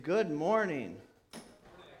Good morning.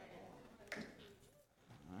 All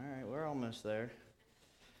right, we're almost there.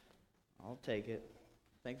 I'll take it.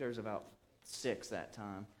 I think there's about 6 that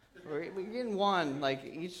time. We're getting one, like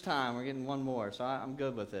each time, we're getting one more, so I'm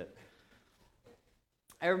good with it.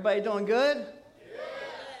 Everybody doing good? Yeah.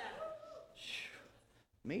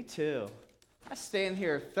 Me too. I stand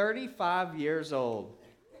here 35 years old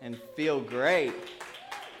and feel great.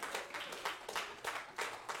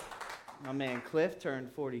 My man Cliff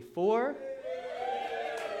turned 44.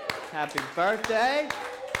 Happy birthday.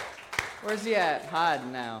 Where's he at?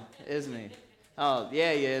 Hiding now, isn't he? Oh,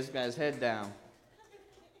 yeah, he is. Got his head down.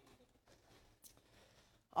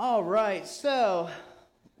 All right, so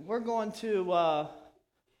we're going to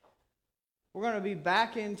be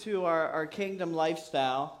back into our kingdom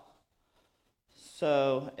lifestyle.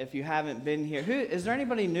 So if you haven't been here, is there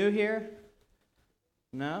anybody new here?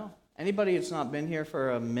 No? Anybody that's not been here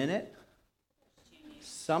for a minute?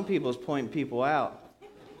 Some people's pointing people out.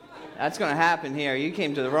 That's going to happen here. You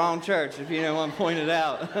came to the wrong church if you didn't want to point it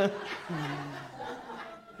out.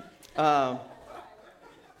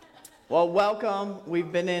 Well, welcome.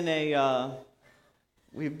 We've been in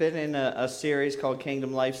a series called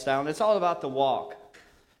Kingdom Lifestyle, and it's all about the walk,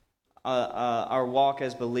 our walk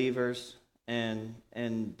as believers, and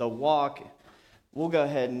the walk. We'll go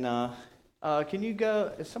ahead and can you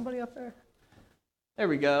go? Is somebody up there? There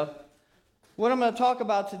we go. What I'm going to talk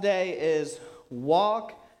about today is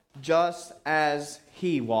walk just as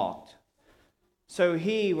he walked. So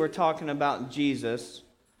we're talking about Jesus,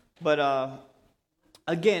 but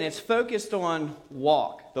again, it's focused on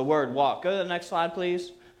walk, the word walk. Go to the next slide,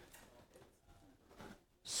 please.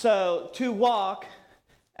 So to walk,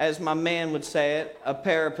 as my man would say it, a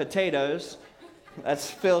pair of potatoes.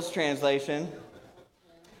 That's Phil's translation.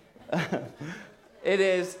 It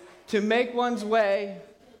is to make one's way,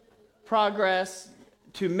 progress,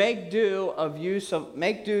 to make due use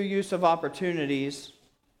of opportunities.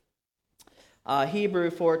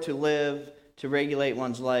 Hebrew for to live, to regulate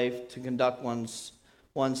one's life, to conduct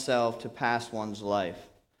oneself, to pass one's life.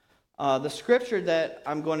 The scripture that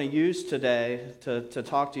I'm going to use today to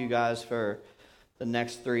talk to you guys for the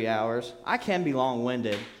next 3 hours, I can be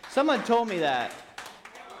long-winded. Someone told me that.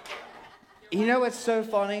 You know what's so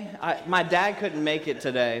funny? My dad couldn't make it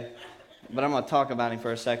today, but I'm going to talk about him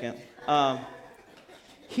for a second.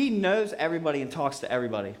 He knows everybody and talks to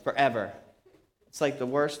everybody forever. It's like the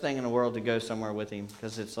worst thing in the world to go somewhere with him,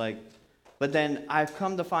 because it's like, but then I've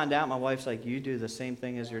come to find out, my wife's like, you do the same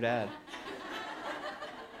thing as your dad.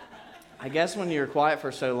 I guess when you're quiet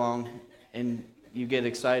for so long and you get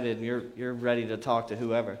excited and you're ready to talk to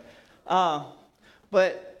whoever.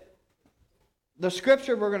 But the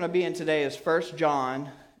scripture we're going to be in today is 1 John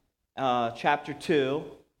chapter 2.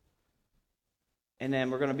 And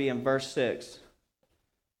then we're going to be in verse 6.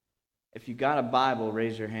 If you got a Bible,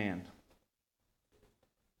 raise your hand.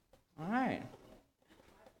 All right.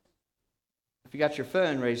 If you got your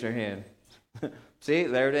phone, raise your hand. See,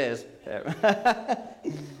 there it is.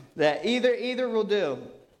 That either will do.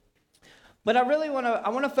 But I really want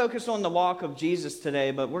to focus on the walk of Jesus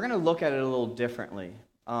today, but we're going to look at it a little differently.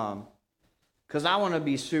 Because I want to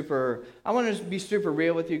be super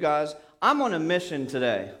real with you guys. I'm on a mission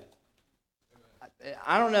today.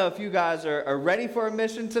 I don't know if you guys are ready for a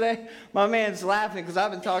mission today. My man's laughing because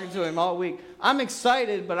I've been talking to him all week. I'm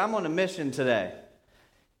excited, but I'm on a mission today.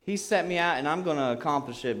 He set me out, and I'm going to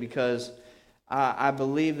accomplish it because I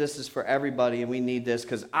believe this is for everybody, and we need this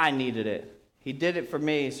because I needed it. He did it for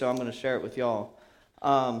me, so I'm going to share it with y'all.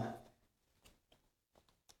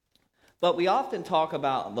 But we often talk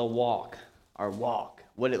about the walk, our walk,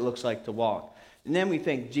 what it looks like to walk. And then we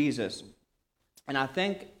think Jesus. And I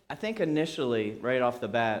think initially, right off the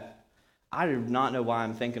bat, I do not know why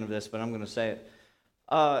I'm thinking of this, but I'm going to say it.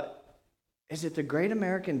 Is it the Great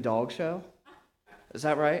American Dog Show? Is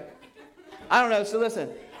that right? I don't know. So listen,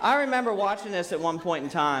 I remember watching this at one point in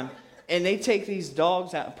time, and they take these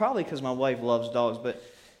dogs out, probably because my wife loves dogs, but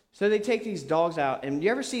so they take these dogs out, and you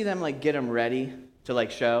ever see them like get them ready to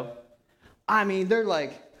like show? I mean, they're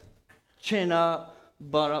like chin up,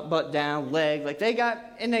 butt down, leg, like they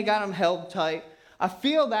got them held tight. I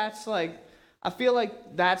feel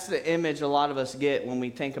like that's the image a lot of us get when we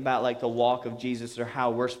think about like the walk of Jesus or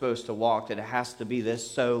how we're supposed to walk, that it has to be this,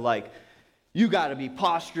 so like you got to be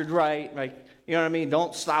postured right, like, you know what I mean?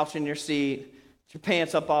 Don't slouch in your seat, your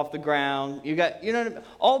pants up off the ground. You got, you know what I mean?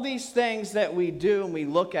 All these things that we do and we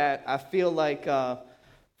look at, I feel like,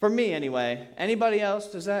 for me anyway. Anybody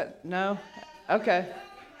else? Does that? No? Okay.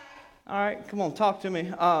 All right, come on, talk to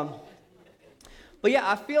me. But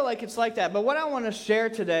yeah, I feel like it's like that. But what I want to share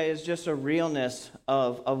today is just a realness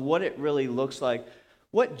of what it really looks like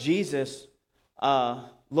what Jesus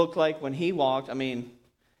looked like when he walked. I mean,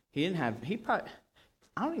 he probably,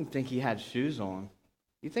 I don't even think he had shoes on.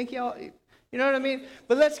 You think you know what I mean?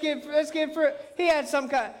 But let's give he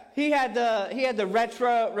had the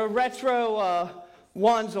retro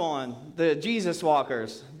ones on, the Jesus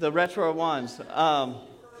walkers, the retro ones.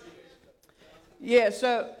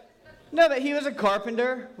 But he was a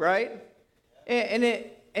carpenter, right?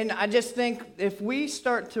 And I just think if we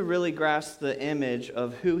start to really grasp the image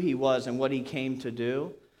of who he was and what he came to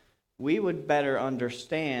do, we would better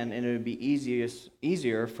understand, and it would be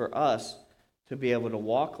easier for us to be able to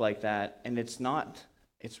walk like that. And it's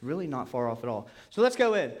really not far off at all. So let's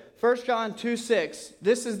go in. 1 John 2:6.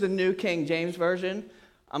 This is the New King James Version.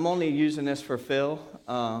 I'm only using this for Phil.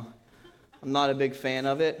 I'm not a big fan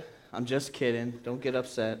of it. I'm just kidding. Don't get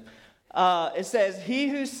upset. It says, he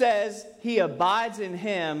who says he abides in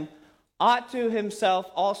him ought to himself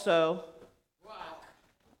also. Wow.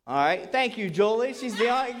 All right. Thank you, Julie.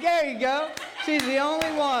 There you go. She's the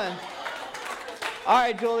only one. All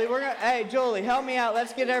right, Julie. Hey, Julie, help me out.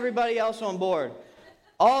 Let's get everybody else on board.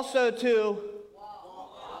 Also to,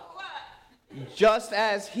 just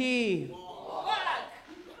as he.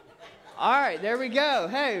 All right, there we go.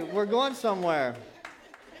 Hey, we're going somewhere.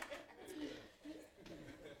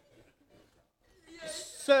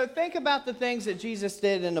 So think about the things that Jesus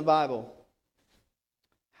did in the Bible.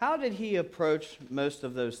 How did he approach most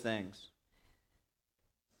of those things?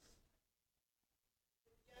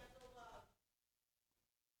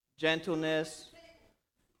 Gentleness.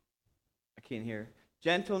 I can't hear.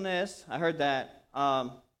 Gentleness. I heard that.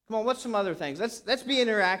 Come on, what's some other things? Let's be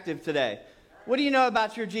interactive today. What do you know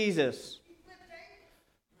about your Jesus?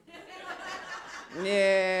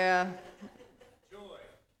 Yeah.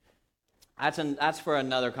 That's for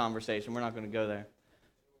another conversation. We're not going to go there.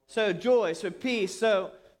 So joy, so peace,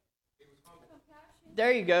 so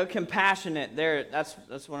there you go, compassionate. There,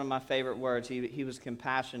 that's one of my favorite words. He was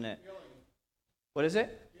compassionate. What is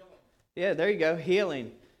it? Yeah, there you go,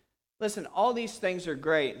 healing. Listen, all these things are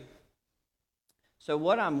great. So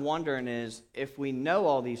what I'm wondering is, if we know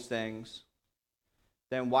all these things,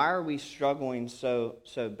 then why are we struggling so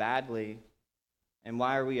badly? And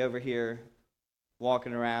why are we over here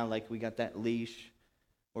walking around like we got that leash?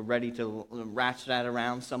 We're ready to ratchet that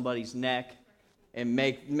around somebody's neck and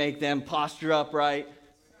make them posture upright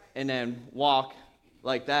and then walk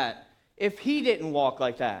like that. If he didn't walk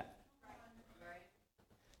like that.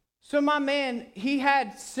 So my man, he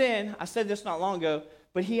had sin. I said this not long ago,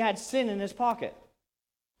 but he had sin in his pocket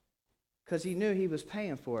because he knew he was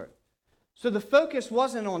paying for it. So the focus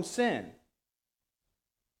wasn't on sin.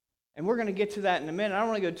 And we're going to get to that in a minute. I don't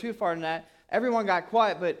want to go too far in that. Everyone got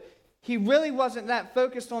quiet, but he really wasn't that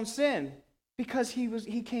focused on sin because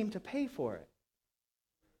he came to pay for it.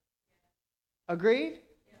 Agreed?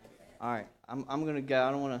 All right, I'm going to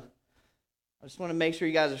go. I just want to make sure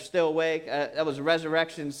you guys are still awake. That was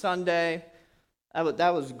Resurrection Sunday.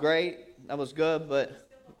 That was great. That was good, but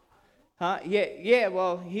yeah.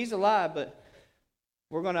 Well, he's alive, but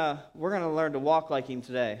we're gonna learn to walk like him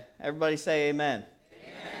today. Everybody say amen.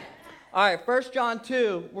 All right, 1 John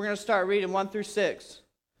 2, we're going to start reading 1 through 6.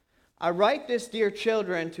 I write this, dear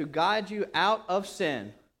children, to guide you out of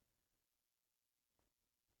sin.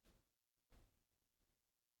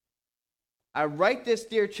 I write this,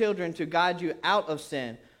 dear children, to guide you out of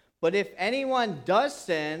sin. But if anyone does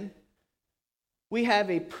sin, we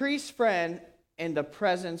have a priest friend in the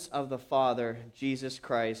presence of the Father, Jesus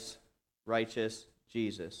Christ, righteous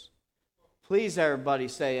Jesus. Please, everybody,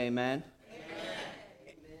 say amen.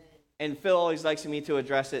 And Phil always likes me to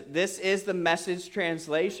address it. This is the Message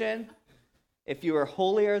translation. If you are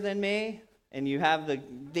holier than me and you have the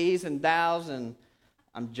these and thous, and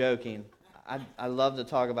I'm joking. I love to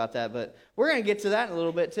talk about that, but we're going to get to that in a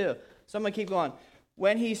little bit too. So I'm going to keep going.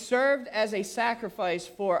 When he served as a sacrifice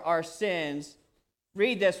for our sins,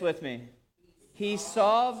 read this with me. He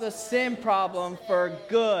solved the sin problem for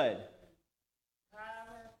good.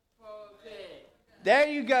 There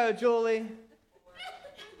you go, Julie.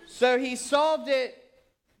 So he solved it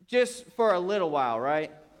just for a little while,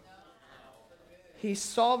 right? He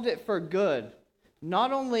solved it for good.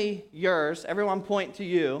 Not only yours, everyone point to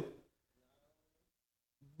you,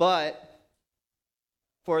 but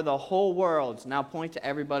for the whole world's. Now point to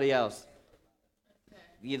everybody else.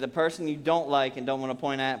 The person you don't like and don't want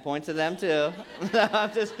to point to them too.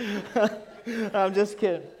 I'm just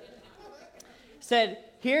kidding. Said,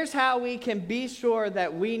 here's how we can be sure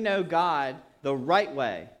that we know God the right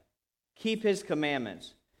way. Keep his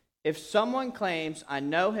commandments. If someone claims, I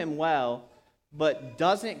know him well, but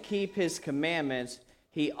doesn't keep his commandments,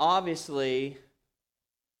 he obviously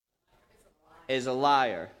is a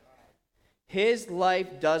liar. His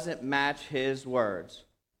life doesn't match his words.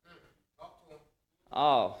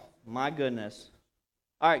 Oh, my goodness.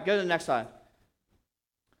 All right, go to the next slide.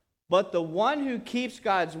 But the one who keeps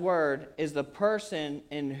God's word is the person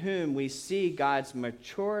in whom we see God's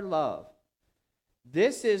mature love.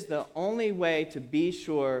 This is the only way to be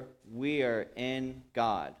sure we are in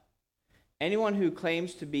God. Anyone who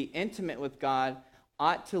claims to be intimate with God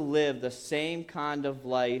ought to live the same kind of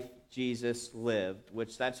life Jesus lived,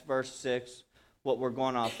 which that's verse 6, what we're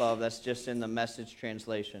going off of. That's just in the Message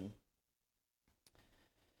translation.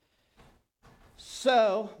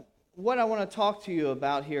 So, what I want to talk to you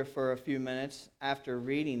about here for a few minutes after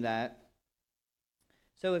reading that.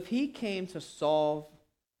 So if he came to solve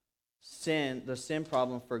sin, the sin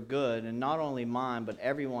problem for good, and not only mine, but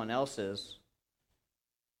everyone else's,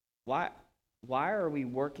 why are we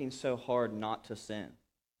working so hard not to sin?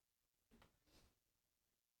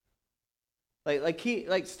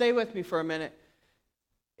 Like stay with me for a minute.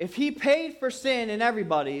 If he paid for sin in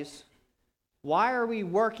everybody's, why are we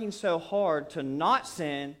working so hard to not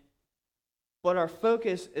sin, but our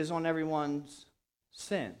focus is on everyone's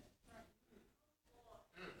sin?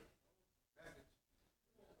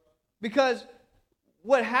 Because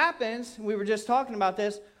what happens, we were just talking about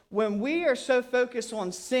this, when we are so focused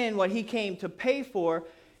on sin, what he came to pay for,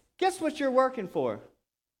 guess what you're working for?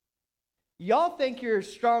 Y'all think you're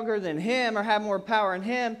stronger than him or have more power than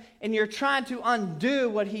him, and you're trying to undo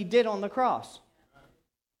what he did on the cross.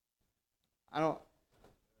 Are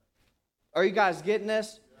you guys getting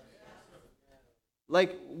this?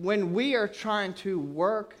 Like, when we are trying to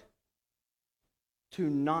work to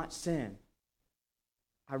not sin,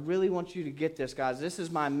 I really want you to get this, guys. This is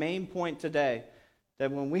my main point today,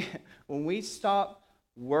 that when we stop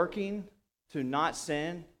working to not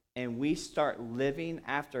sin and we start living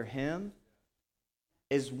after him,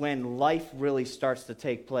 is when life really starts to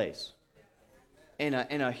take place in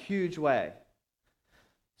a huge way.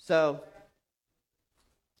 So,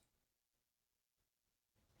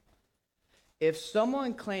 if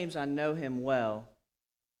someone claims I know him well,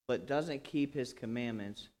 but doesn't keep his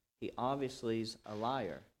commandments, he obviously is a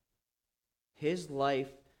liar. His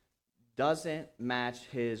life doesn't match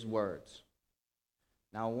his words.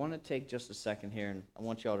 Now, I want to take just a second here, and I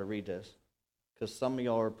want y'all to read this, because some of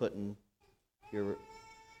y'all are putting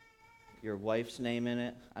your wife's name in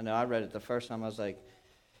it. I know I read it the first time. I was like,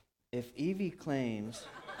 if Evie claims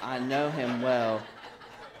I know him well,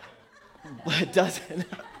 but doesn't...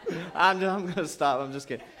 I'm going to stop. I'm just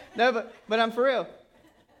kidding. No, but I'm for real.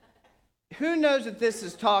 Who knows that this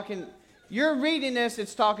is talking? You're reading this,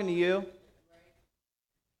 it's talking to you.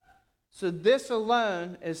 So this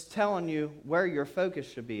alone is telling you where your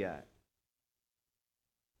focus should be at.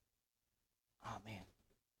 Oh, man.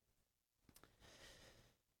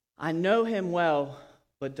 I know him well,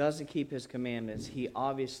 but doesn't keep his commandments. He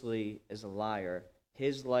obviously is a liar.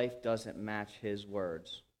 His life doesn't match his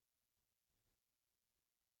words.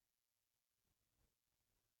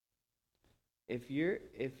 If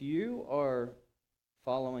you are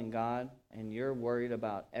following God and you're worried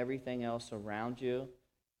about everything else around you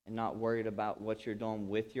and not worried about what you're doing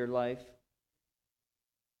with your life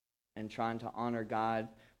and trying to honor God,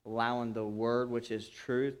 allowing the word, which is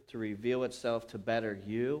truth, to reveal itself to better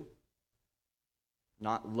you,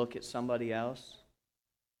 not look at somebody else,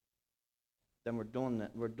 then we're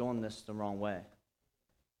doing this the wrong way.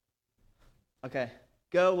 Okay,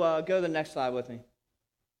 go to the next slide with me.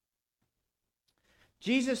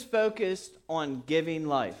 Jesus focused on giving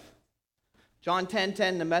life. John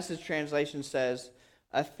 10:10, the Message translation says,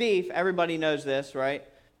 a thief, everybody knows this, right?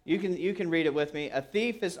 You can read it with me. A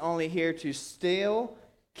thief is only here to steal,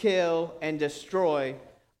 kill, and destroy.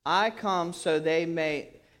 I come so they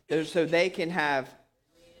can have...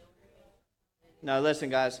 No, listen,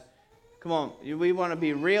 guys. Come on. Do we want to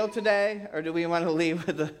be real today, or do we want to leave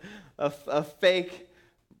with a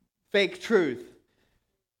fake truth?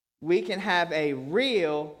 We can have a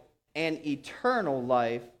real and eternal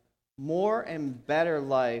life, more and better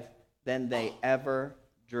life than they ever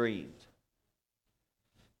dreamed.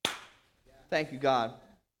 Thank you, God.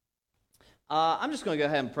 I'm just going to go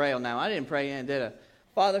ahead and pray on now. I didn't pray in, did I?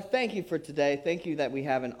 Father, thank you for today. Thank you that we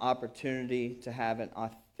have an opportunity to have an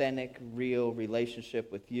authentic, real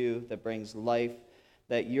relationship with you that brings life,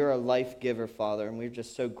 that you're a life giver, Father, and we're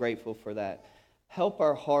just so grateful for that. Help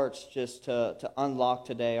our hearts just to unlock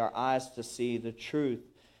today, our eyes to see the truth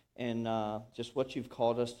and just what you've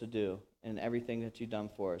called us to do and everything that you've done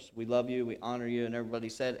for us. We love you, we honor you, and everybody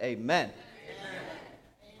said amen.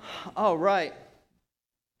 Amen. All right.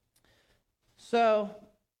 So,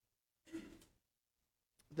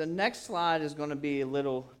 the next slide is going to be a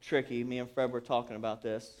little tricky. Me and Fred were talking about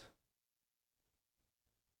this.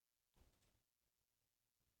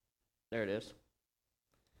 There it is.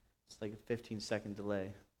 It's like a 15-second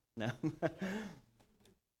delay. No.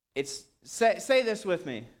 Say this with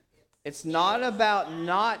me. It's not about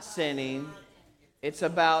not sinning. It's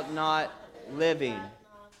about not living.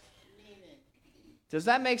 Does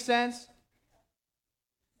that make sense?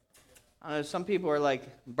 I don't know, some people are like,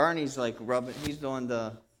 Bernie's like rubbing, he's doing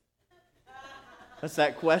that's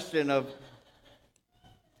that question of.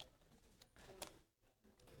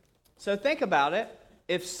 So think about it.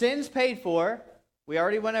 If sin's paid for, we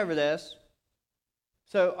already went over this.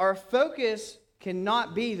 So our focus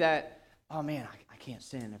cannot be that, oh man, I can't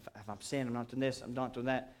sin. If I'm sinning, I'm not doing this, I'm not doing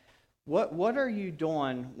that. What are you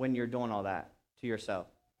doing when you're doing all that to yourself?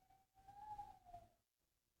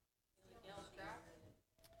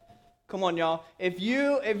 Come on, y'all. If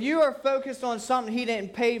you are focused on something he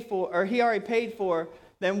didn't pay for, or he already paid for,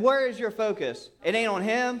 then where is your focus? It ain't on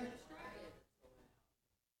him.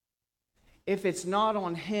 If it's not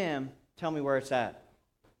on him, tell me where it's at.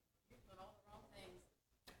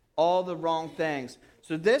 All the wrong things.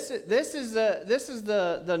 So this is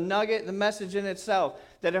the nugget, the message in itself.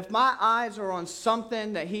 That if my eyes are on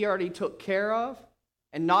something that he already took care of,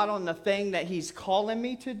 and not on the thing that he's calling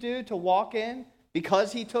me to do, to walk in,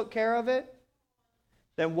 because he took care of it,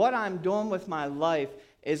 then what I'm doing with my life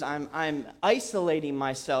is I'm isolating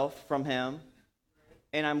myself from him,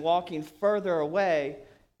 and I'm walking further away,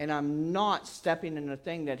 and I'm not stepping in the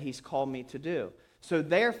thing that he's called me to do. So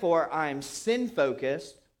therefore, I'm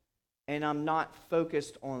sin-focused, and I'm not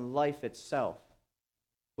focused on life itself,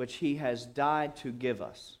 which he has died to give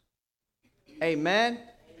us. Amen? Amen.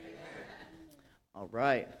 All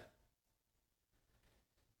right.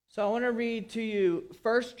 So I want to read to you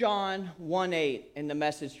 1 John 1:8 in the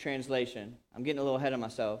Message translation. I'm getting a little ahead of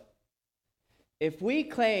myself. If we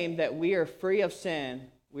claim that we are free of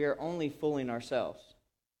sin, we are only fooling ourselves.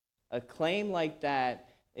 A claim like that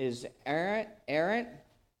is errant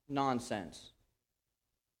nonsense.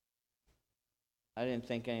 I didn't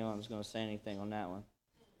think anyone was going to say anything on that one.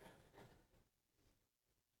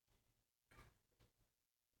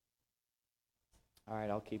 All right,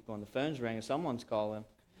 I'll keep going. The phone's ringing. Someone's calling.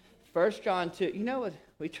 1 John 2. You know what?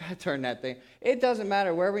 We try to turn that thing. It doesn't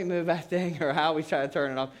matter where we move that thing or how we try to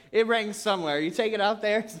turn it off. It rings somewhere. You take it out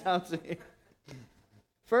there, it sounds.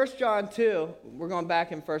 1 John 2. We're going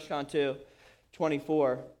back in 1 John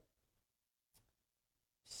 2:24.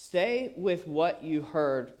 Stay with what you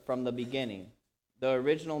heard from the beginning, the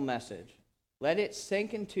original message. Let it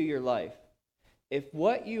sink into your life. If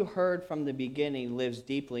what you heard from the beginning lives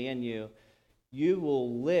deeply in you, you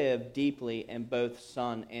will live deeply in both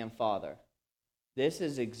Son and Father. This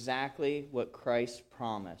is exactly what Christ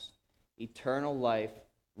promised. Eternal life,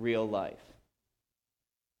 real life.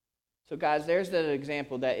 So guys, there's that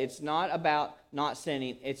example that it's not about not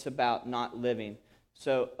sinning, it's about not living.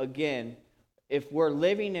 So again, if we're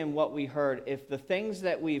living in what we heard, if the things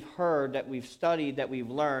that we've heard, that we've studied, that we've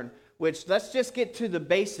learned, which let's just get to the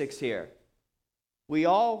basics here. We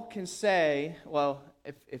all can say, well,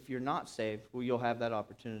 if you're not saved, well, you'll have that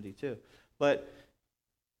opportunity too. But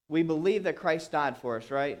we believe that Christ died for us,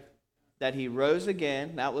 right? That he rose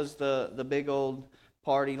again. That was the big old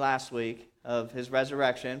party last week of his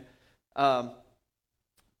resurrection. But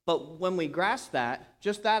when we grasp that,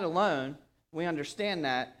 just that alone, we understand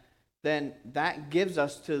that, then that gives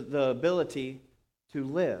us the ability to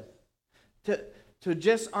live. To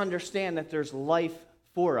just understand that there's life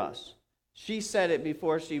for us. She said it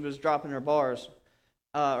before she was dropping her bars.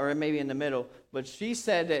 Or maybe in the middle, but she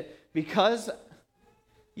said that because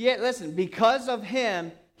of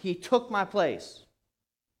him, he took my place.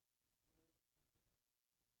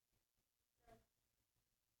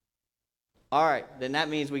 All right, then that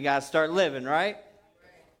means we got to start living, right?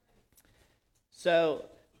 So,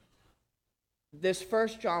 this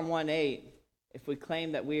 1 John 1:8, if we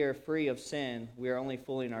claim that we are free of sin, we are only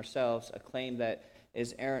fooling ourselves, a claim that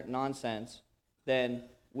is errant nonsense, then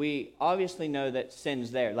we obviously know that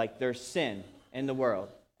sin's there. Like, there's sin in the world.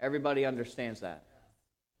 Everybody understands that.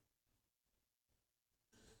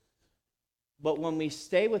 But when we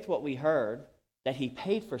stay with what we heard, that he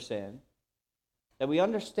paid for sin, that we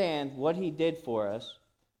understand what he did for us,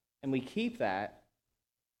 and we keep that,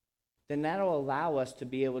 then that'll allow us to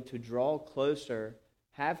be able to draw closer,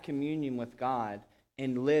 have communion with God,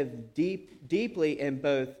 and live deeply in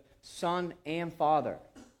both Son and Father.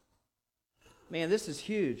 Man, this is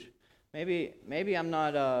huge. Maybe I'm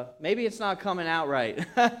not. Maybe it's not coming out right,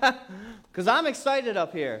 because I'm excited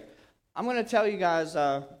up here. I'm going to tell you guys.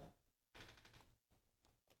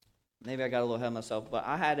 maybe I got a little ahead of myself, but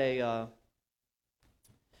I had the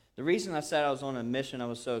reason I said I was on a mission, I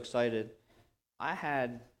was so excited, I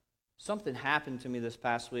had something happen to me this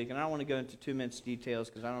past week, and I don't want to go into too much details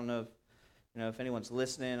because I don't know if anyone's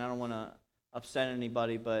listening. I don't want to upset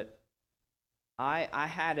anybody, but I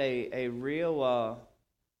had a real,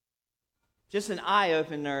 just an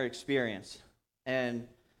eye-opener experience, and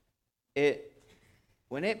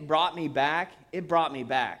when it brought me back, it brought me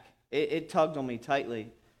back. It tugged on me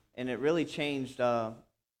tightly, and it really changed.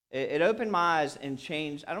 It opened my eyes and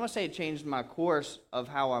changed. I don't want to say it changed my course of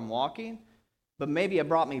how I'm walking, but maybe it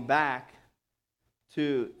brought me back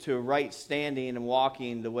to right standing and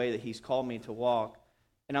walking the way that He's called me to walk.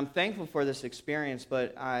 And I'm thankful for this experience,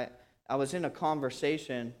 but I was in a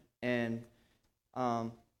conversation, and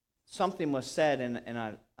something was said, and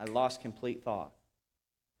I lost complete thought.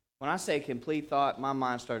 When I say complete thought, my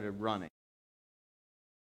mind started running.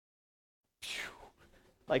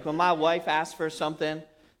 Like when my wife asks for something,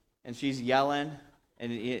 and she's yelling,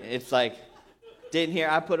 and it's like, didn't hear.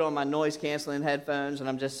 I put on my noise-canceling headphones, and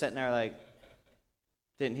I'm just sitting there like,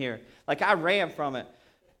 didn't hear. Like I ran from it.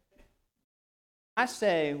 I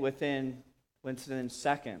say within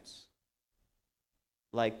seconds,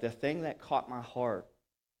 like the thing that caught my heart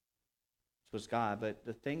was God, but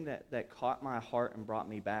the thing that caught my heart and brought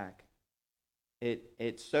me back,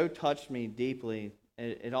 it so touched me deeply,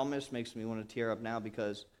 it almost makes me want to tear up now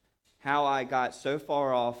because how I got so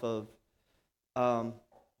far off of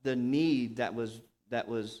the need that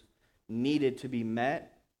was needed to be met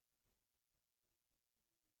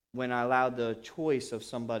when I allowed the choice of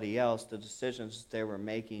somebody else, the decisions they were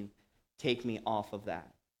making, take me off of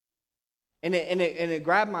that. And it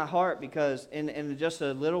grabbed my heart because in just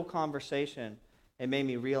a little conversation, it made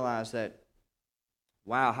me realize that,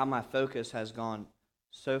 wow, how my focus has gone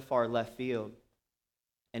so far left field.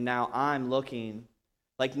 And now I'm looking,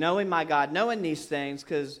 like knowing my God, knowing these things,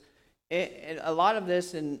 because a lot of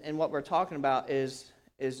this and what we're talking about is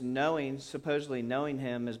supposedly knowing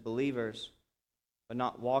Him as believers, but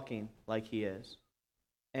not walking like He is.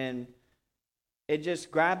 And it just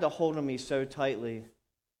grabbed a hold of me so tightly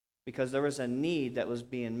because there was a need that was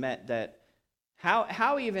being met that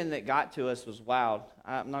how even that got to us was wild.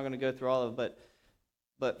 I'm not going to go through all of it,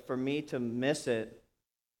 but for me to miss it,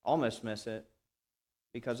 almost miss it,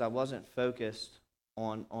 because I wasn't focused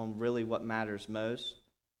on really what matters most,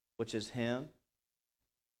 which is Him,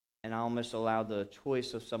 and I almost allowed the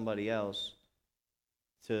choice of somebody else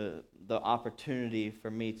to the opportunity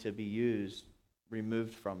for me to be used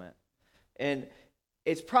removed from it. And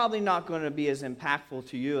it's probably not going to be as impactful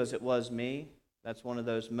to you as it was me. That's one of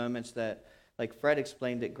those moments that, like Fred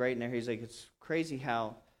explained it great in there. He's like, it's crazy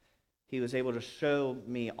how he was able to show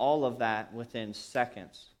me all of that within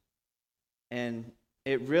seconds. And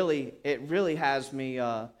it really has me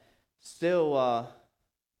still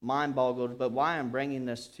mind boggled. But why I'm bringing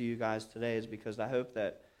this to you guys today is because I hope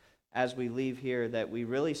that as we leave here that we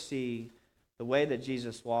really see the way that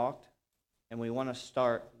Jesus walked, and we want to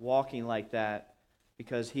start walking like that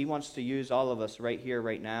because He wants to use all of us right here,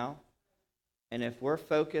 right now. And if we're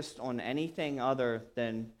focused on anything other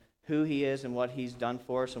than who He is and what He's done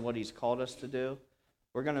for us and what He's called us to do,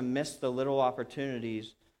 we're going to miss the little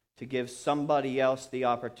opportunities to give somebody else the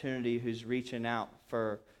opportunity who's reaching out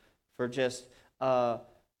for just a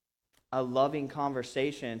loving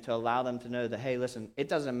conversation to allow them to know that, hey, listen, it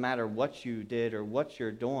doesn't matter what you did or what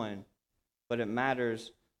you're doing, but it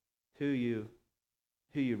matters who you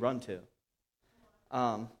run to.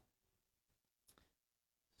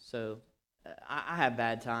 So I have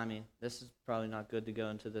bad timing. This is probably not good to go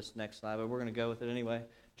into this next slide, but we're going to go with it anyway.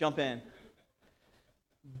 Jump in.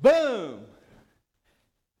 Boom!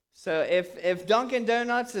 So if Dunkin'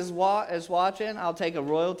 Donuts is watching, I'll take a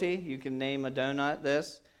royalty. You can name a donut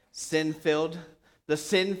this. Sin-filled. The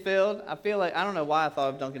sin-filled. I feel like, I don't know why I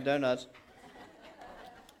thought of Dunkin' Donuts.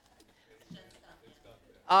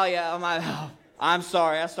 Oh, yeah. I'm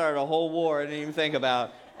sorry. I started a whole war I didn't even think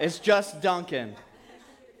about. It's just Dunkin'.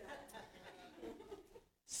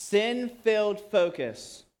 Sin-filled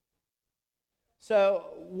focus. So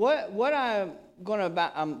what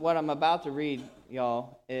I'm about to read,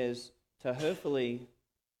 y'all, is to hopefully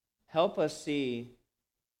help us see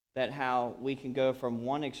that how we can go from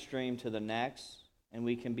one extreme to the next, and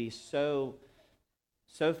we can be so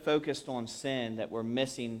focused on sin that we're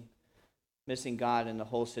missing God in the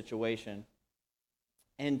whole situation.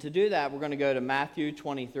 And to do that, we're going to go to Matthew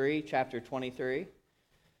 23, chapter 23.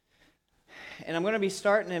 And I'm going to be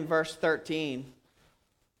starting in verse 13.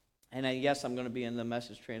 And yes, I'm going to be in the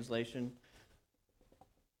Message translation.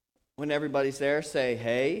 When everybody's there, say,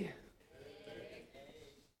 hey.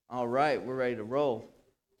 All right, we're ready to roll.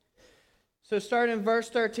 So starting in verse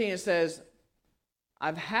 13, it says,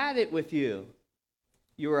 I've had it with you.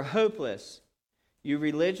 You are hopeless. You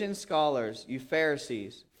religion scholars, you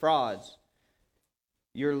Pharisees, frauds.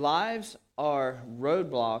 Your lives are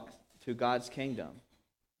roadblocks to God's kingdom.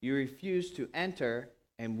 You refuse to enter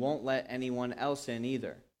and won't let anyone else in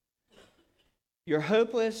either. You're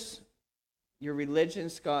hopeless. You religion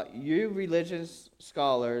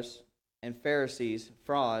scholars and Pharisees,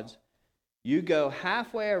 frauds. You go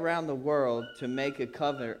halfway around the world to make a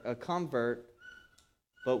convert,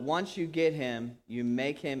 but once you get him, you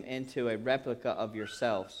make him into a replica of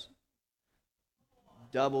yourselves.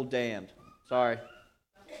 Double damned. Sorry.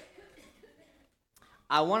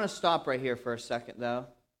 I want to stop right here for a second, though,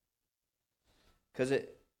 because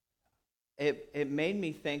it made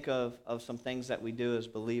me think of some things that we do as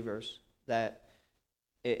believers. That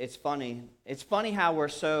it's funny. It's funny how we're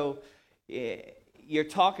so. You're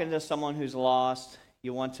talking to someone who's lost.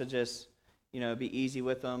 You want to just, be easy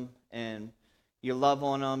with them, and you love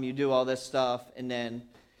on them. You do all this stuff, and then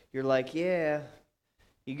you're like, yeah.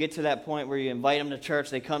 You get to that point where you invite them to church.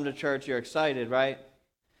 They come to church. You're excited, right?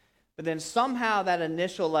 But then somehow that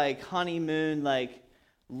initial honeymoon,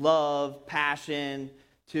 love, passion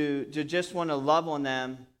to just want to love on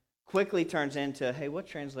them quickly turns into, hey, what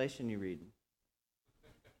translation you reading?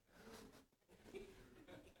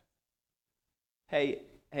 Hey,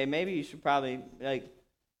 maybe you should probably,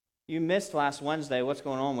 you missed last Wednesday. What's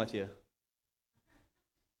going on with you?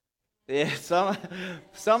 Yeah,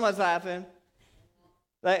 someone's laughing.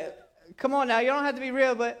 Come on now, you don't have to be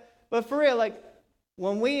real, but for real,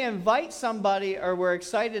 when we invite somebody or we're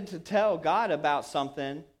excited to tell God about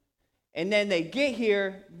something, and then they get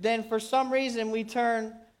here, then for some reason we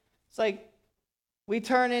turn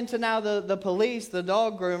into now the police, the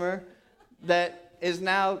dog groomer, that is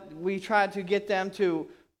now, we try to get them to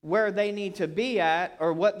where they need to be at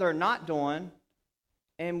or what they're not doing,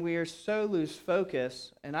 and we are so lose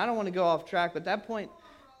focus. And I don't want to go off track, but that point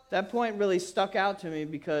really stuck out to me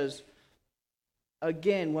because,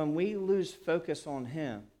 again, when we lose focus on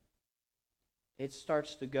Him, it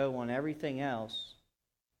starts to go on everything else.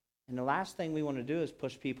 And the last thing we want to do is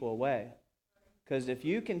push people away. Because if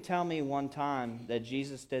you can tell me one time that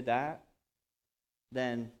Jesus did that,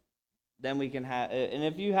 then we can have, and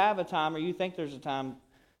if you have a time or you think there's a time,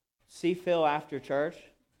 see Phil after church.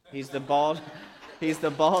 He's the bald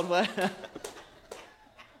one.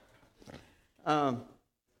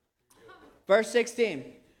 Verse 16.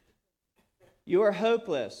 You are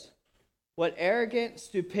hopeless. What arrogant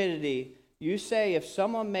stupidity. You say if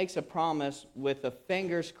someone makes a promise with the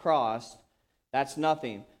fingers crossed, that's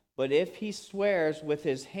nothing. But if he swears with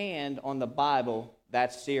his hand on the Bible,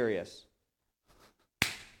 that's serious.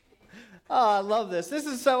 Oh, I love this. This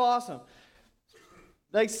is so awesome.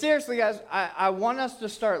 Seriously, guys, I want us to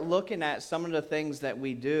start looking at some of the things that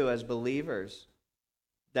we do as believers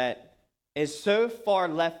that is so far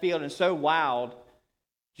left field and so wild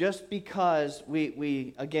just because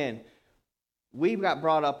we got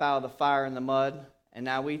brought up out of the fire and the mud, and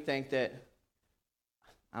now we think that,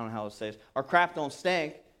 I don't know how to say this, our crap don't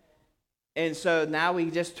stink. And so now we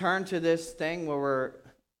just turn to this thing where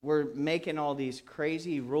we're making all these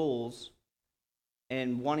crazy rules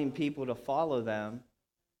and wanting people to follow them,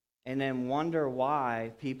 and then wonder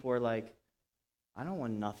why people are like, I don't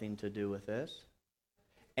want nothing to do with this.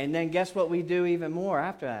 And then guess what we do even more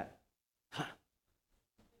after that?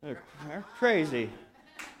 They're crazy.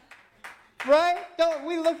 Right? Don't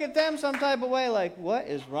we look at them some type of way like, what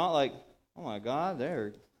is wrong? Oh my God,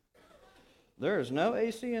 there is no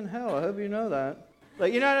AC in hell. I hope you know that.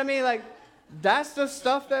 You know what I mean? That's the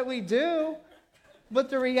stuff that we do. But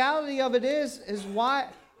the reality of it is why,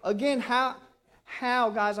 again, how,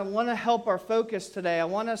 guys, I want to help our focus today. I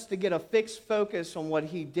want us to get a fixed focus on what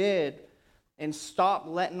He did and stop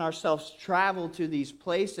letting ourselves travel to these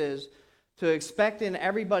places to expecting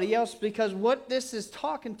everybody else, because what this is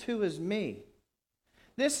talking to is me.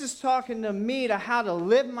 This is talking to me to how to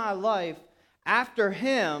live my life after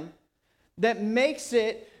Him that makes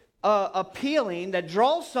it appealing, that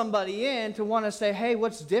draws somebody in to want to say, hey,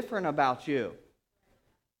 what's different about you?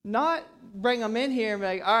 Not bring them in here and be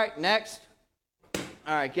like, all right, next.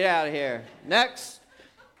 All right, get out of here. Next.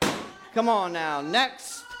 Come on now,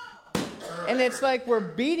 next. And it's like we're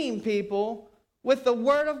beating people with the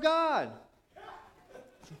Word of God.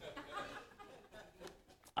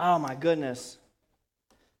 Oh, my goodness.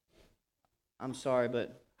 I'm sorry,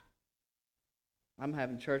 but I'm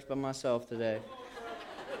having church by myself today.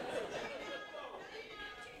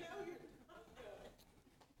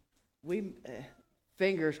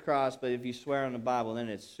 Fingers crossed, but if you swear on the Bible, then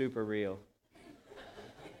it's super real.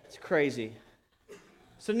 It's crazy.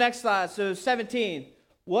 So next slide. So 17.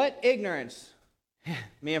 What ignorance?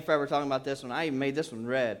 Me and Fred were talking about this one. I even made this one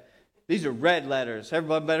red. These are red letters.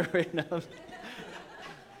 Everybody better read them.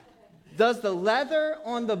 Does the leather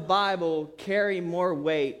on the Bible carry more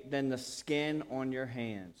weight than the skin on your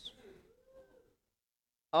hands?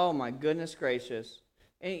 Oh my goodness gracious.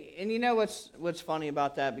 And you know what's funny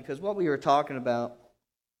about that? Because what we were talking about,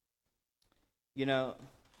 you know,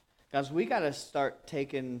 guys, we got to start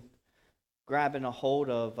grabbing a hold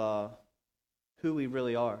of who we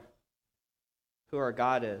really are, who our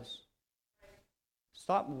God is.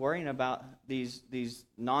 Stop worrying about these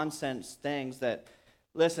nonsense things that,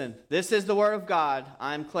 listen, this is the Word of God.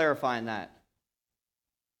 I'm clarifying that.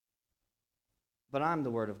 But I'm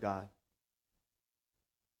the Word of God.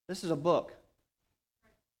 This is a book.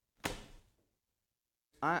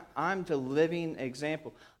 I'm the living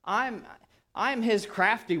example. I'm His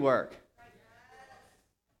crafty work.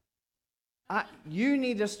 You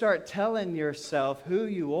need to start telling yourself who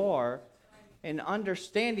you are and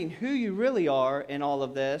understanding who you really are in all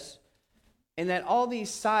of this, and that all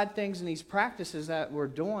these side things and these practices that we're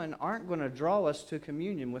doing aren't going to draw us to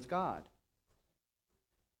communion with God.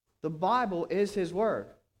 The Bible is His Word.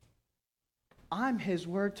 I'm His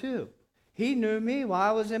Word too. He knew me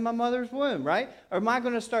while I was in my mother's womb, right? Or am I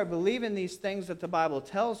going to start believing these things that the Bible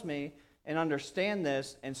tells me and understand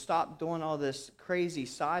this and stop doing all this crazy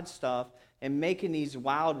side stuff and making these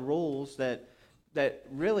wild rules that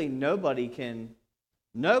really nobody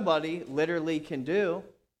literally can do?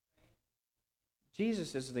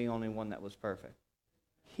 Jesus is the only one that was perfect.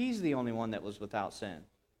 He's the only one that was without sin.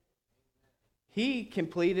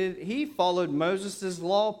 He followed Moses'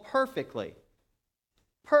 law perfectly.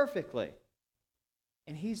 Perfectly.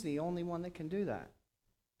 And He's the only one that can do that.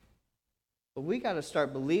 But we got to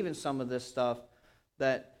start believing some of this stuff,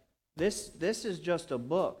 that this is just a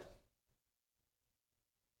book.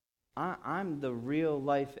 I'm the real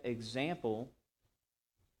life example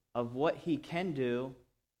of what He can do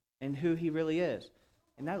and who He really is.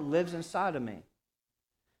 And that lives inside of me.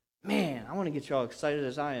 Man, I want to get y'all excited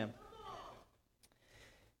as I am.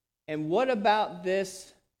 And what about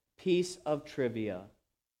this piece of trivia?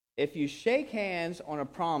 If you shake hands on a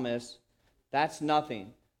promise, that's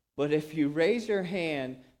nothing. But if you raise your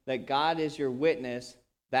hand that God is your witness,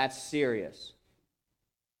 that's serious.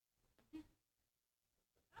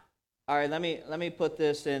 All right, let me put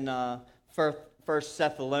this in First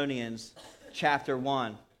Thessalonians chapter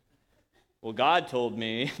 1. Well, God told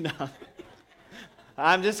me. No.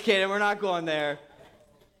 I'm just kidding. We're not going there.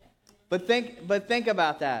 But think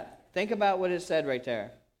about that. Think about what it said right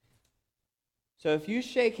there. So if you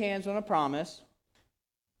shake hands on a promise,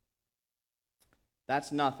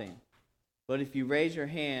 that's nothing. But if you raise your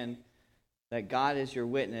hand that God is your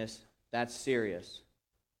witness, that's serious.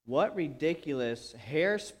 What ridiculous,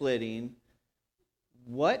 hair-splitting,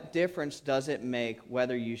 what difference does it make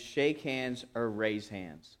whether you shake hands or raise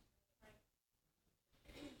hands?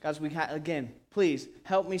 Guys, again, please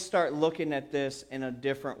help me start looking at this in a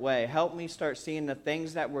different way. Help me start seeing the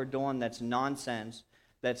things that we're doing that's nonsense,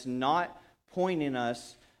 that's not pointing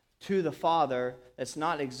us to the Father, that's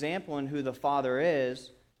not exempling who the Father is,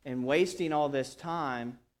 and wasting all this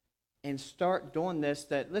time, and start doing this.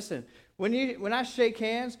 That, listen, when I shake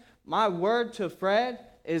hands, my word to Fred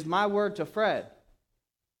is my word to Fred.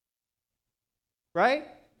 Right?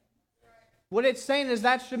 What it's saying is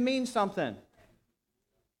that should mean something.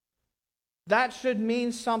 That should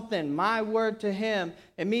mean something. My word to him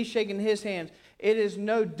and me shaking his hands. It is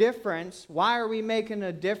no difference. Why are we making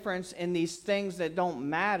a difference in these things that don't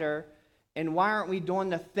matter? And why aren't we doing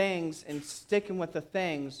the things and sticking with the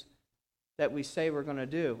things that we say we're going to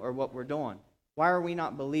do or what we're doing? Why are we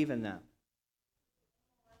not believing them?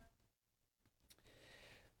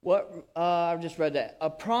 I've just read that. A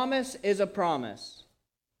promise is a promise.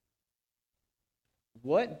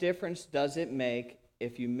 What difference does it make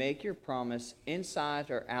if you make your promise inside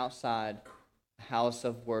or outside a house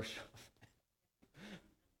of worship?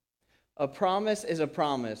 A promise is a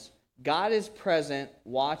promise. God is present,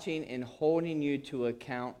 watching and holding you to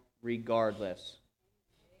account regardless.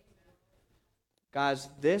 Guys,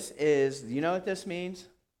 you know what this means?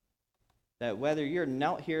 That whether you're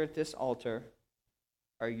knelt here at this altar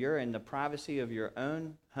or you're in the privacy of your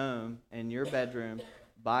own home, in your bedroom,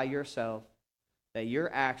 by yourself, that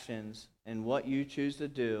your actions and what you choose to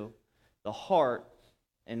do, the heart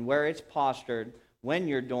and where it's postured when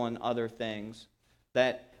you're doing other things,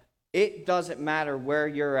 that it doesn't matter where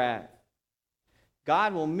you're at.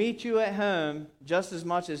 God will meet you at home just as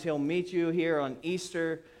much as he'll meet you here on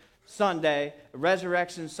Easter Sunday,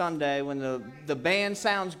 Resurrection Sunday, when the band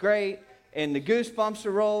sounds great and the goosebumps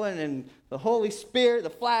are rolling, and the Holy Spirit, the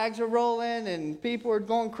flags are rolling, and people are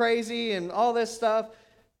going crazy, and all this stuff,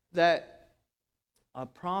 that a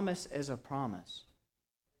promise is a promise.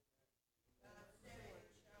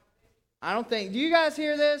 I don't think, do you guys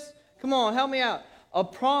hear this? Come on, help me out. A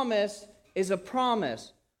promise is a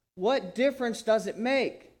promise. What difference does it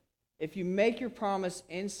make if you make your promise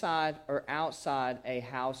inside or outside a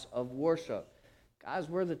house of worship? Guys,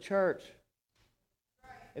 we're the church.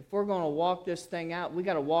 If we're going to walk this thing out, we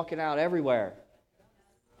got to walk it out everywhere.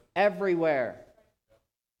 Everywhere.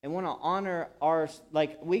 And want to honor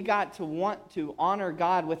we got to want to honor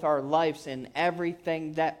God with our lives in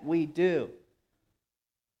everything that we do.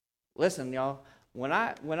 Listen, y'all, when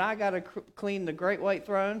I got to clean the great white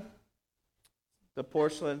throne, the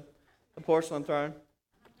porcelain throne,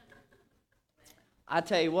 I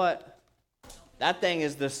tell you what, that thing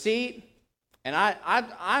is the seat, and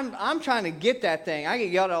I'm trying to get that thing. I get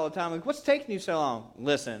yelled at all the time, like, what's taking you so long?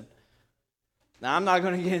 Listen, now I'm not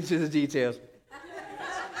going to get into the details.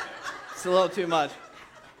 It's a little too much.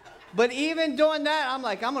 But even doing that, I'm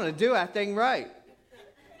like, I'm going to do that thing right.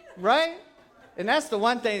 Right? And that's the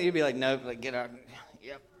one thing that you'd be like, nope, like, get out.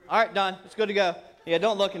 Yep. All right, done. It's good to go. Yeah,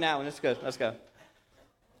 don't look in that one. It's good. Let's go.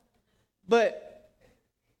 But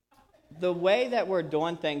the way that we're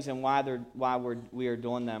doing things and why we are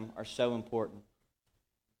doing them are so important.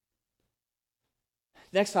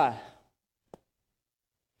 Next slide.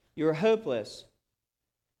 You're hopeless.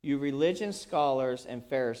 You religion scholars and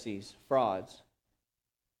Pharisees, frauds.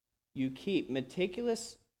 You keep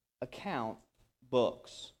meticulous account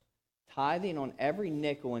books, tithing on every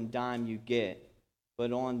nickel and dime you get,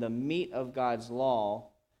 but on the meat of God's law,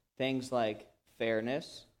 things like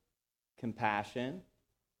fairness, compassion,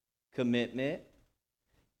 commitment,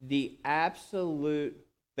 the absolute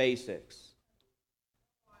basics.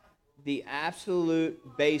 The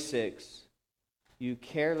absolute basics, you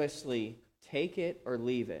carelessly take it or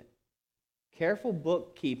leave it. Careful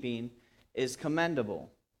bookkeeping is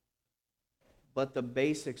commendable, but the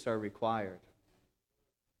basics are required.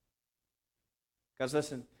 Guys,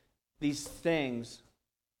 listen, these things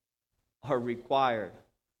are required.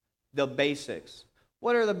 The basics.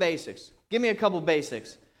 What are the basics? Give me a couple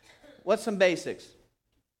basics. What's some basics?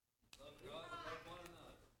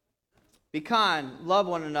 Be kind, love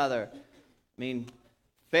one another. I mean,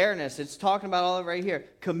 fairness, it's talking about all of it right here.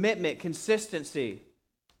 Commitment, consistency.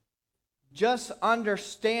 Just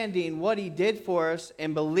understanding what he did for us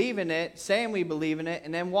and believing it, saying we believe in it,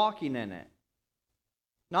 and then walking in it.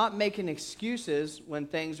 Not making excuses when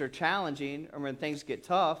things are challenging or when things get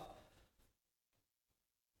tough.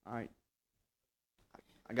 All right.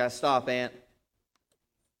 I got to stop, Ant.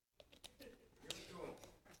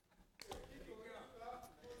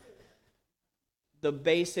 The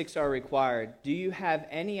basics are required. Do you have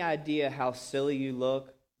any idea how silly you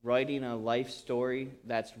look writing a life story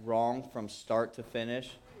that's wrong from start to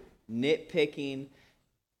finish? Nitpicking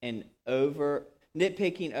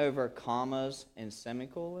over commas and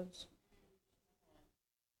semicolons?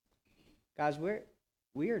 Guys,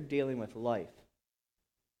 we are dealing with life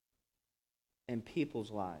and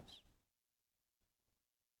people's lives.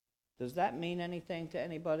 Does that mean anything to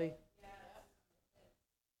anybody?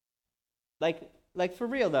 Like for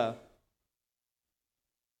real though.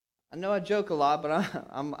 I know I joke a lot, but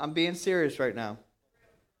I'm being serious right now.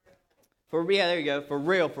 There you go. For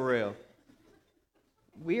real.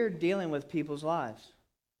 We are dealing with people's lives.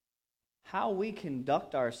 How we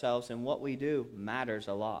conduct ourselves and what we do matters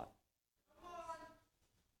a lot.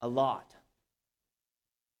 A lot.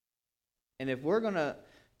 And if we're gonna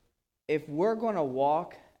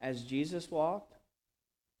walk as Jesus walked,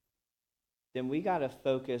 then we got to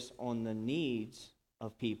focus on the needs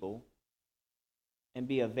of people and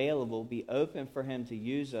be available, be open for him to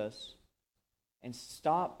use us, and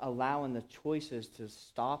stop allowing the choices to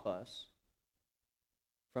stop us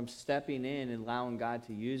from stepping in and allowing God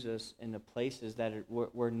to use us in the places that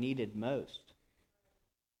we're needed most.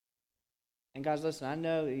 And guys, listen, I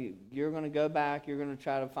know you're going to go back, you're going to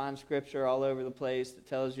try to find scripture all over the place that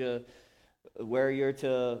tells you where you're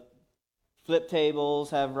to flip tables,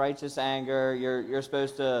 have righteous anger, you're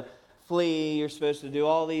supposed to flee, you're supposed to do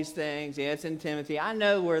all these things. Yeah, it's in Timothy. I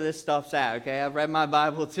know where this stuff's at, okay? I've read my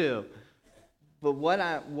Bible too. But what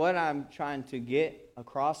I'm trying to get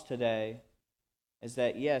across today is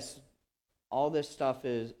that, yes, all this stuff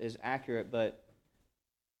is accurate, but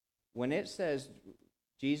when it says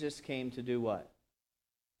Jesus came to do what?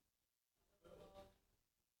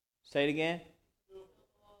 Say it again.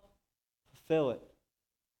 Fulfill it.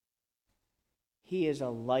 He is a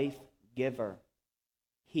life giver.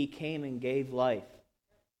 He came and gave life.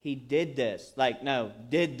 he did this. Like, no,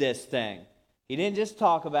 did this thing. He didn't just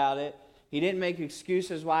talk about it. He didn't make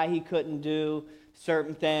excuses why he couldn't do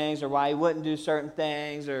certain things or why he wouldn't do certain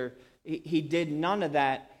things. Or he did none of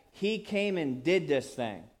that. He came and did this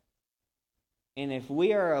thing. And if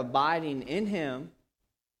we are abiding in him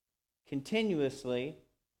continuously,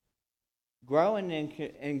 growing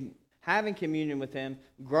in having communion with him,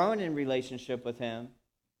 growing in relationship with him,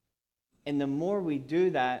 and the more we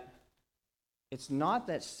do that, it's not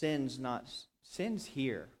that sin's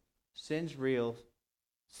here. Sin's real.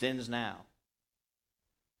 Sin's now.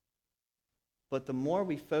 But the more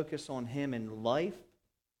we focus on him in life,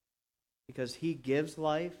 because he gives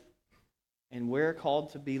life, and we're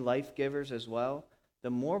called to be life givers as well, the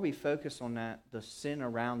more we focus on that, the sin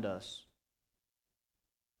around us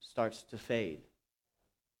starts to fade.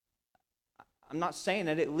 I'm not saying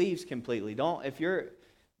that it leaves completely. Don't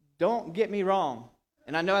get me wrong.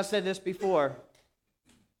 And I know I said this before.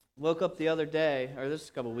 Woke up the other day, or this is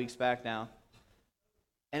a couple weeks back now,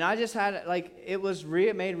 and I just had,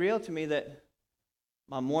 it made real to me that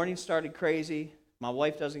my morning started crazy. My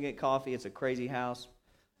wife doesn't get coffee. It's a crazy house.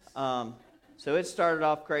 So it started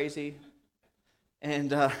off crazy.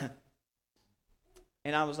 And I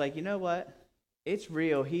was like, you know what? It's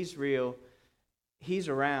real. He's real. He's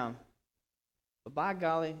around. But by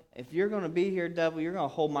golly, if you're going to be here, devil, you're going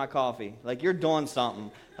to hold my coffee. Like, you're doing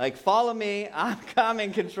something. Like, follow me. I'm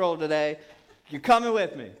in control today. You're coming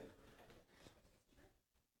with me.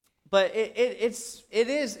 But it's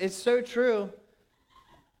so true.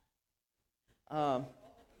 But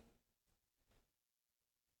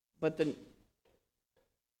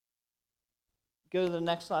go to the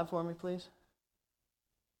next slide for me, please.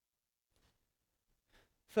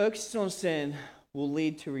 Focus on sin will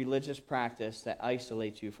lead to religious practice that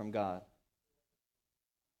isolates you from God.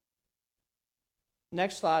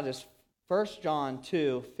 Next slide is 1 John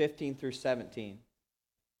 2, 15 through 17.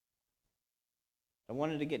 I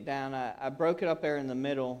wanted to get down. I broke it up there in the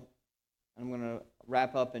middle. I'm going to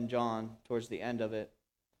wrap up in John towards the end of it.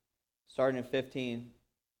 Starting at 15.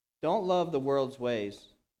 Don't love the world's ways.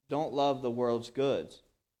 Don't love the world's goods.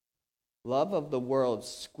 Love of the world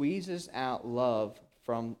squeezes out love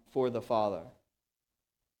for the Father.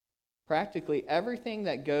 Practically everything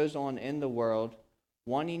that goes on in the world,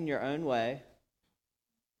 wanting your own way.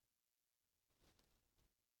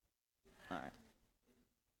 All right.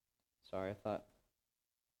 Sorry, I thought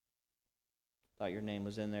your name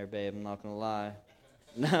was in there, babe. I'm not going to lie.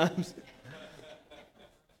 No.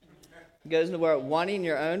 Goes in the world, wanting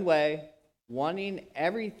your own way, wanting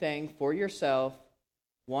everything for yourself,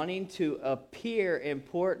 wanting to appear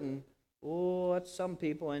important. Oh, that's some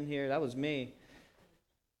people in here. That was me.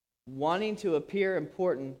 Wanting to appear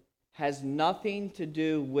important has nothing to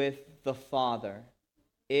do with the Father.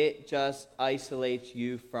 It just isolates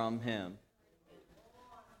you from him.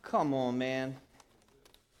 Come on, man.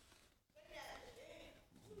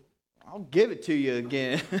 I'll give it to you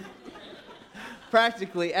again.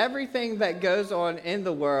 Practically everything that goes on in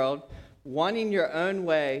the world, wanting your own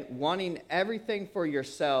way, wanting everything for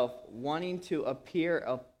yourself, wanting to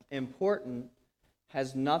appear important,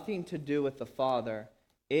 has nothing to do with the Father.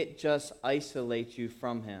 It just isolates you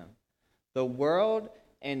from him. The world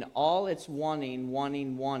and all its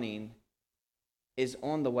wanting is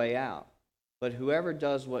on the way out. But whoever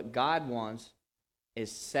does what God wants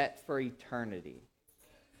is set for eternity.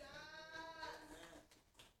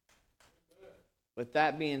 With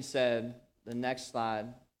that being said, the next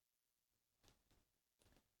slide.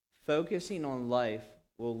 Focusing on life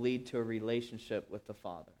will lead to a relationship with the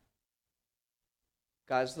Father.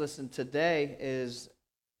 Guys, listen, today is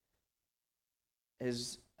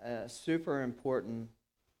super important.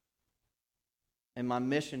 And my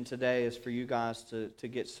mission today is for you guys to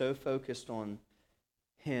get so focused on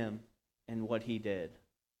him and what he did.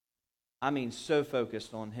 I mean, so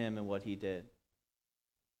focused on him and what he did.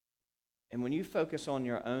 And when you focus on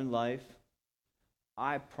your own life,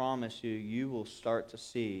 I promise you, you will start to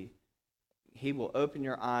see. He will open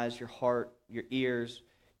your eyes, your heart, your ears.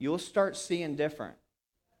 You'll start seeing different.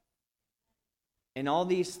 And all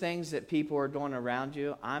these things that people are doing around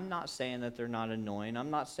you, I'm not saying that they're not annoying. I'm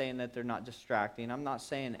not saying that they're not distracting. I'm not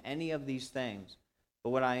saying any of these things.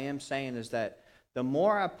 But what I am saying is that the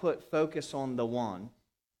more I put focus on the one,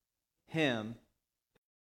 him,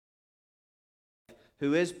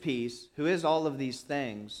 who is peace, who is all of these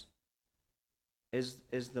things, is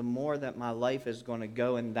the more that my life is going to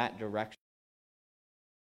go in that direction.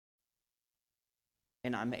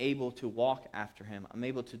 And I'm able to walk after him. I'm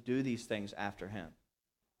able to do these things after him.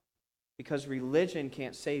 Because religion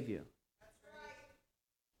can't save you.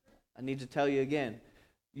 I need to tell you again.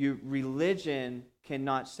 Religion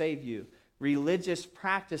cannot save you. Religious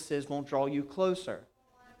practices won't draw you closer.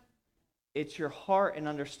 It's your heart and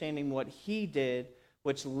understanding what he did,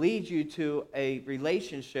 which leads you to a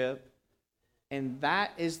relationship, and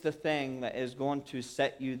that is the thing that is going to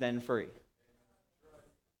set you then free.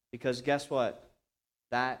 Because guess what?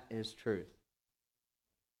 That is truth.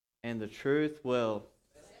 And the truth will.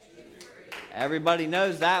 Everybody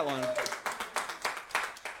knows that one.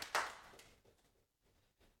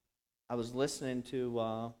 I was listening to,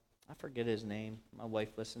 I forget his name. My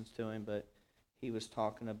wife listens to him, but he was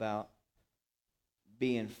talking about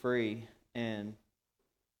being free. And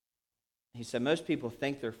he said most people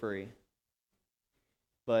think they're free.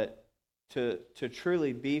 But to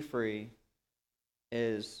truly be free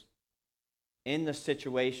is in the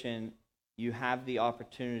situation you have the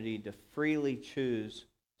opportunity to freely choose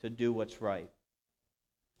to do what's right.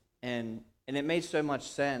 And it made so much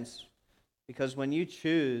sense because when you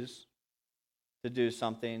choose to do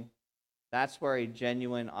something, that's where a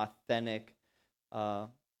genuine, authentic,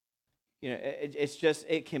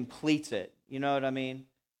 it completes it. You know what I mean?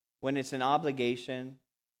 When it's an obligation,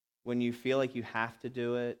 when you feel like you have to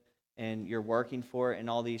do it and you're working for it and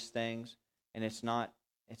all these things, and it's not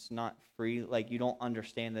free, like you don't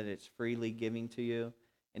understand that it's freely giving to you,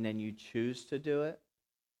 and then you choose to do it,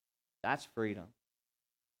 that's freedom.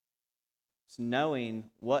 It's knowing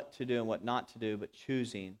what to do and what not to do, but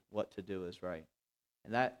choosing what to do is right.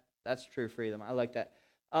 And that's true freedom. I like that.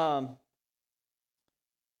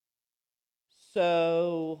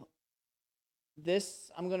 So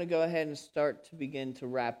this, I'm going to go ahead and start to begin to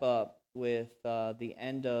wrap up with the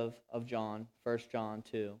end of John, 1 John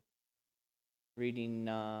 2, reading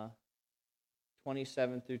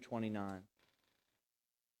 27 through 29.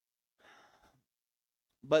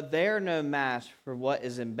 But they are no match for what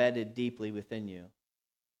is embedded deeply within you.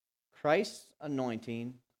 Christ's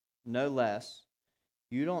anointing, no less.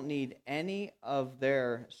 You don't need any of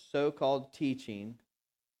their so-called teaching.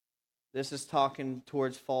 This is talking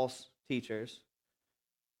towards false teachers.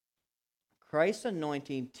 Christ's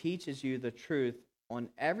anointing teaches you the truth on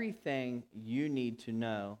everything you need to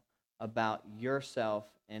know about yourself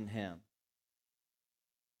and him.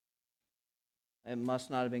 It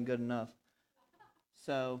must not have been good enough.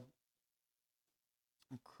 So,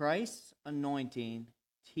 Christ's anointing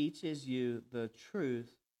teaches you the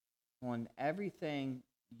truth on everything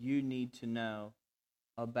you need to know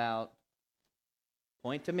about,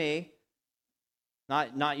 point to me,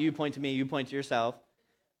 not you point to me, you point to yourself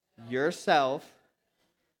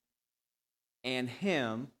and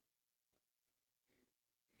him,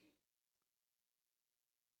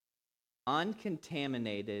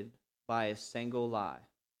 uncontaminated by a single lie.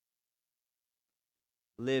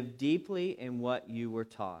 Live deeply in what you were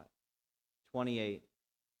taught. 28.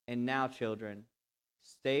 And now, children,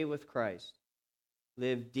 stay with Christ.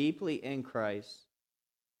 Live deeply in Christ,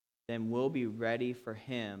 then we'll be ready for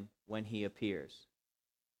him when he appears.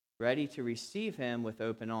 Ready to receive him with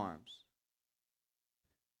open arms.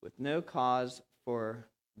 With no cause for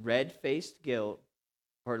red-faced guilt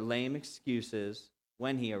or lame excuses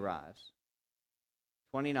when he arrives.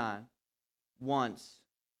 29. Once,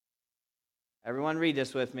 everyone read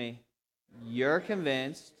this with me. You're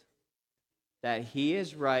convinced that he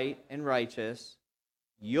is right and righteous,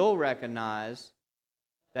 you'll recognize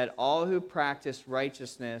that all who practice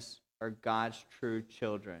righteousness are God's true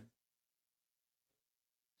children.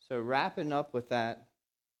 So wrapping up with that,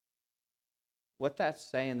 what that's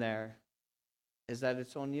saying there is that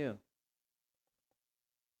it's on you.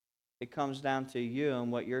 It comes down to you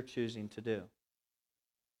and what you're choosing to do.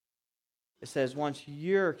 It says once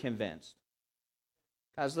you're convinced.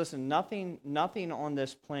 Guys, listen, nothing on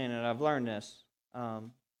this planet, I've learned this,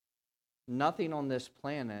 nothing on this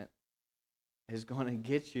planet is going to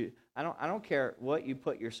get you. I don't care what you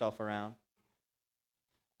put yourself around.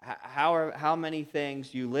 How many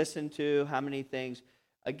things you listen to, how many things.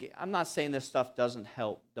 Again, I'm not saying this stuff doesn't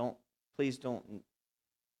help. Please don't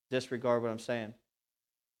disregard what I'm saying.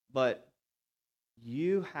 But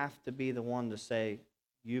you have to be the one to say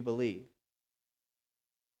you believe.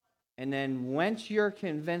 And then once you're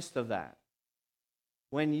convinced of that,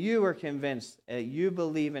 when you are convinced that you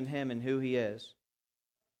believe in him and who he is,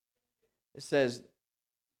 it says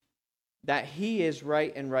that he is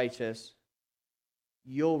right and righteous,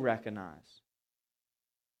 you'll recognize.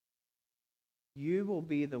 You will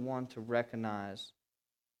be the one to recognize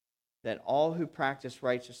that all who practice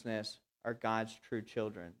righteousness are God's true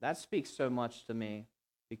children. That speaks so much to me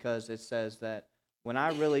because it says that when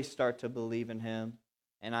I really start to believe in him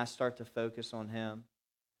and I start to focus on him,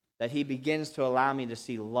 that he begins to allow me to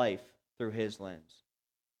see life through his lens.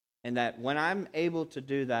 And that when I'm able to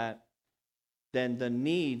do that, then the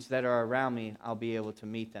needs that are around me, I'll be able to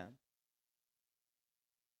meet them.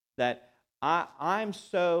 That I'm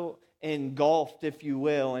so engulfed, if you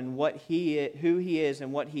will, in who he is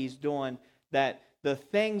and what he's doing, that the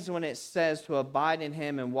things when it says to abide in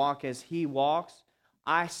him and walk as he walks,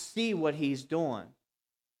 I see what he's doing.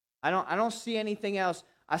 I don't see anything else.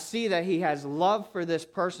 I see that he has love for this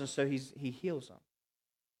person, so he heals them.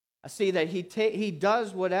 I see that he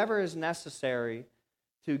does whatever is necessary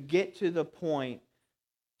to get to the point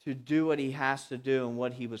to do what he has to do and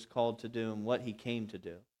what he was called to do and what he came to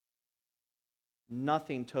do.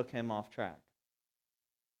 Nothing took him off track.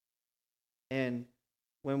 And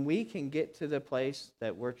when we can get to the place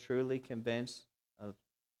that we're truly convinced of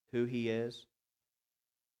who he is,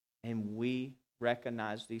 and we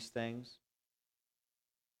recognize these things,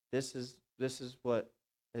 this is what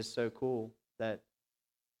is so cool, that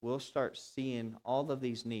we'll start seeing all of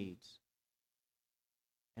these needs,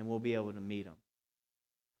 and we'll be able to meet them.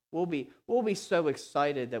 We'll be so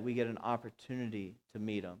excited that we get an opportunity to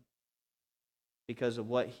meet him because of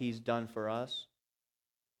what he's done for us.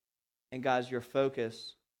 And guys, your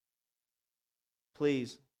focus,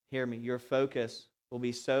 please hear me, your focus will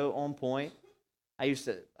be so on point. I used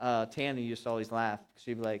to, Tana used to always laugh.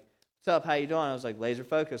 She'd be like, "What's up, how you doing?" I was like, "Laser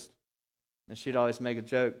focused." And she'd always make a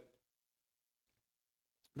joke.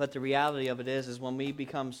 But the reality of it is when we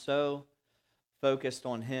become so focused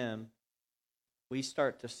on him, we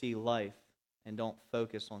start to see life and don't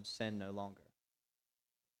focus on sin no longer.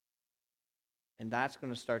 And that's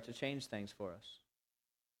going to start to change things for us.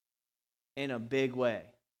 In a big way.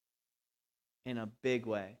 In a big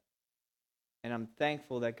way. And I'm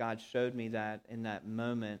thankful that God showed me that in that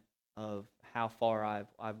moment of how far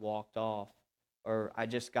I've walked off. Or I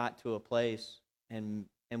just got to a place and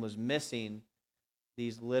was missing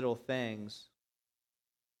these little things.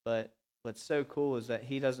 But what's so cool is that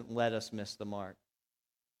he doesn't let us miss the mark.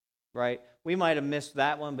 Right? We might have missed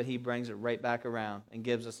that one, but he brings it right back around and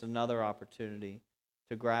gives us another opportunity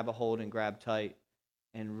to grab a hold and grab tight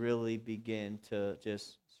and really begin to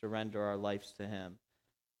just surrender our lives to him.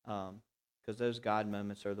 Because those God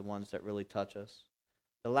moments are the ones that really touch us.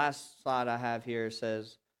 The last slide I have here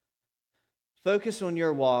says, focus on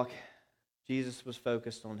your walk. Jesus was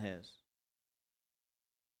focused on his.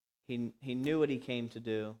 He knew what he came to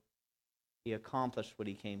do. He accomplished what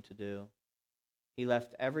he came to do. He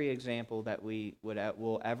left every example that we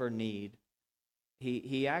will ever need.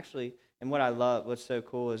 He actually, and what I love, what's so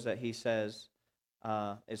cool is that he says,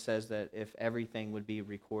 it says that if everything would be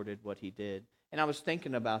recorded what he did. And I was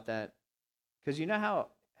thinking about that, because you know how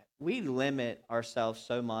we limit ourselves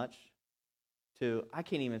so much to, I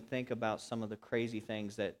can't even think about some of the crazy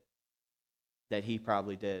things that he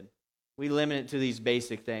probably did. We limit it to these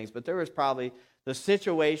basic things, but there was probably the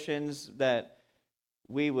situations that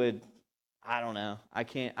we would, I don't know. I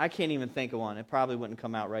can't even think of one. It probably wouldn't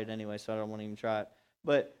come out right anyway, so I don't want to even try it.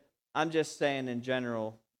 But I'm just saying in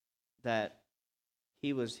general that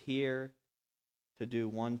he was here to do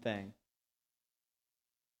one thing.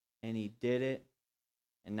 And he did it,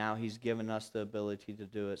 and now he's given us the ability to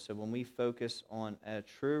do it. So when we focus on a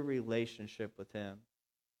true relationship with him,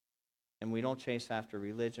 and we don't chase after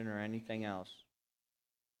religion or anything else,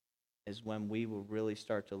 is when we will really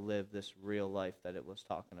start to live this real life that it was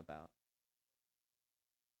talking about.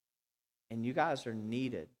 And you guys are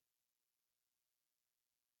needed.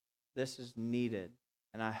 This is needed.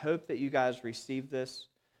 And I hope that you guys receive this.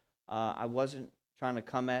 I wasn't trying to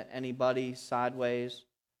come at anybody sideways.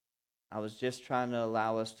 I was just trying to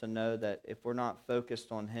allow us to know that if we're not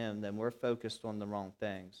focused on him, then we're focused on the wrong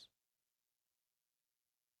things.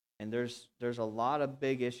 And there's a lot of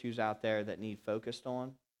big issues out there that need focused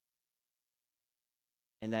on,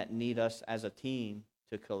 and that need us as a team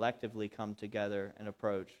to collectively come together and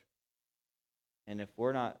approach. And if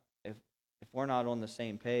we're not on the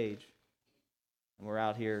same page, and we're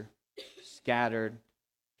out here scattered,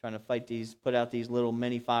 trying to put out these little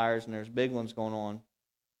mini fires, and there's big ones going on,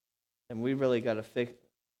 then we really got to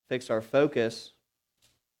fix our focus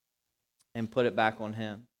and put it back on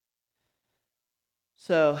him.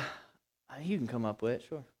 So, you can come up with it,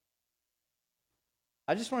 sure.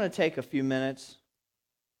 I just want to take a few minutes.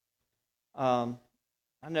 I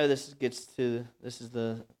know this is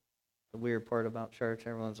the weird part about church.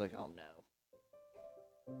 Everyone's like, oh no.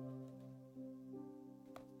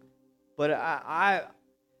 But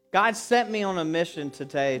God sent me on a mission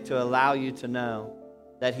today to allow you to know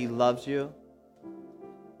that he loves you,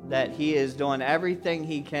 that he is doing everything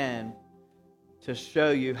he can to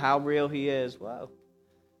show you how real he is. Whoa.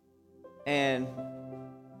 And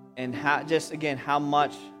how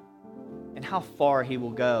much and how far he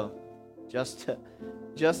will go just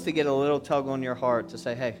to get a little tug on your heart to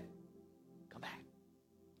say, hey, come back.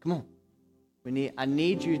 Come on. I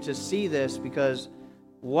need you to see this because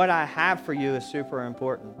what I have for you is super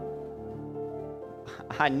important.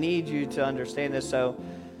 I need you to understand this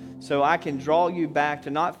so I can draw you back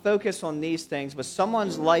to not focus on these things, but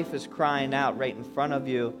someone's life is crying out right in front of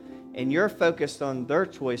you, and you're focused on their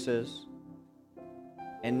choices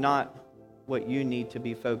and not what you need to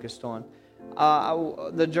be focused on.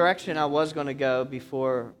 The direction I was going to go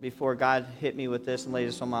before God hit me with this and laid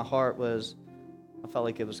this on my heart was, I felt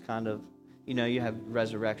like it was kind of, you have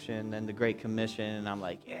resurrection and the Great Commission, and I'm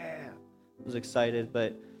like, yeah, I was excited.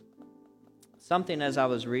 But something as I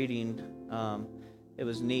was reading, it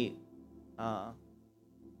was neat.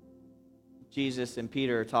 Jesus and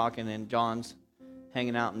Peter are talking, and John's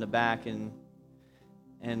hanging out in the back, and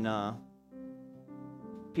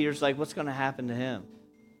Peter's like, what's going to happen to him?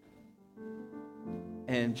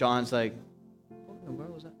 And John's like, where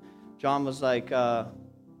was that? John was like,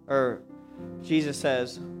 or Jesus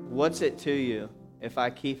says, what's it to you if I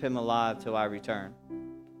keep him alive till I return?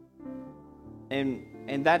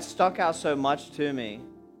 And that stuck out so much to me,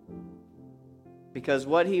 because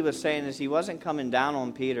what he was saying is he wasn't coming down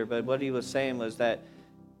on Peter, but what he was saying was that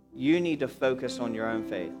you need to focus on your own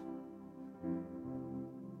faith.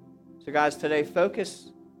 So guys, today, focus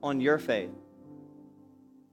on your faith.